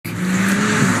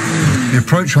The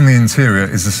approach on the interior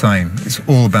is the same. It's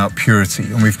all about purity,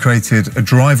 and we've created a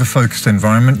driver-focused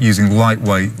environment using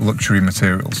lightweight luxury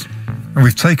materials. And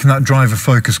we've taken that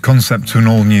driver-focused concept to an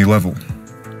all-new level.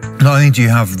 Not only do you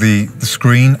have the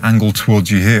screen angled towards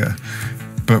you here,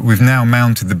 but we've now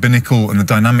mounted the binnacle and the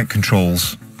dynamic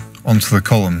controls onto the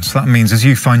column. So that means as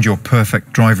you find your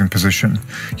perfect driving position,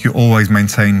 you always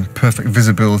maintain perfect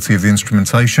visibility of the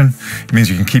instrumentation. It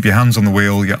means you can keep your hands on the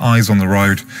wheel, your eyes on the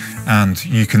road, and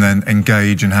you can then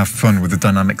engage and have fun with the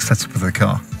dynamic setup of the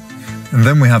car. And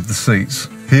then we have the seats.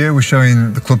 Here we're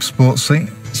showing the Club Sport seat,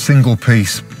 single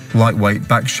piece, lightweight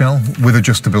back shell with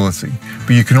adjustability.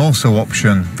 But you can also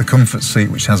option the comfort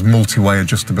seat, which has multi-way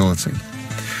adjustability.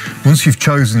 Once you've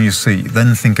chosen your seat,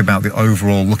 then think about the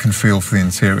overall look and feel for the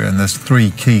interior, and there's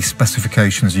 3 key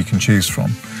specifications you can choose from.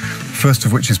 First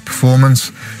of which is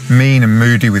performance, mean and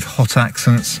moody with hot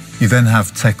accents. You then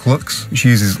have Tech Lux, which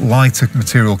uses lighter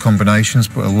material combinations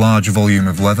but a large volume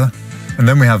of leather. And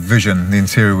then we have Vision, the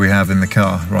interior we have in the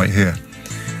car right here,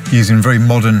 using very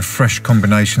modern, fresh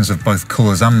combinations of both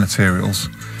colours and materials,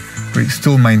 but it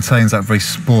still maintains that very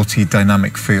sporty,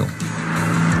 dynamic feel.